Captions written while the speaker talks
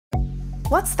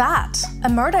What's that? A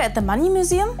murder at the Money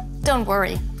Museum? Don't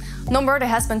worry, no murder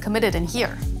has been committed in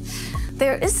here.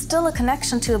 There is still a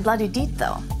connection to a bloody deed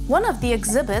though. One of the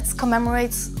exhibits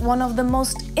commemorates one of the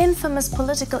most infamous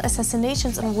political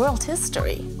assassinations in world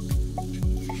history.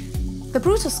 The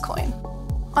Brutus coin.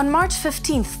 On March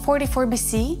 15th, 44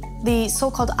 BC, the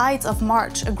so-called Ides of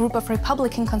March, a group of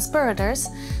Republican conspirators,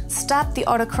 stabbed the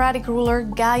autocratic ruler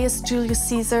Gaius Julius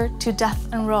Caesar to death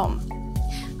in Rome.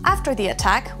 After the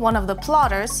attack, one of the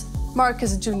plotters,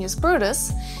 Marcus Junius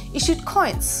Brutus, issued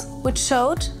coins which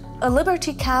showed a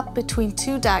liberty cap between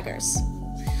two daggers.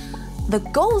 The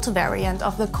gold variant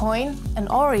of the coin, an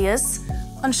aureus,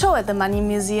 on show at the Money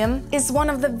Museum, is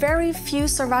one of the very few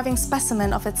surviving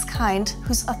specimens of its kind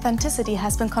whose authenticity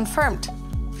has been confirmed.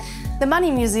 The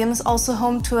Money Museum is also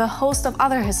home to a host of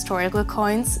other historical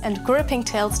coins and gripping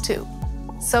tales too.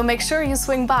 So make sure you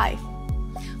swing by.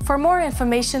 For more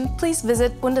information, please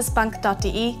visit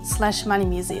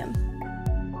bundesbank.de/moneymuseum.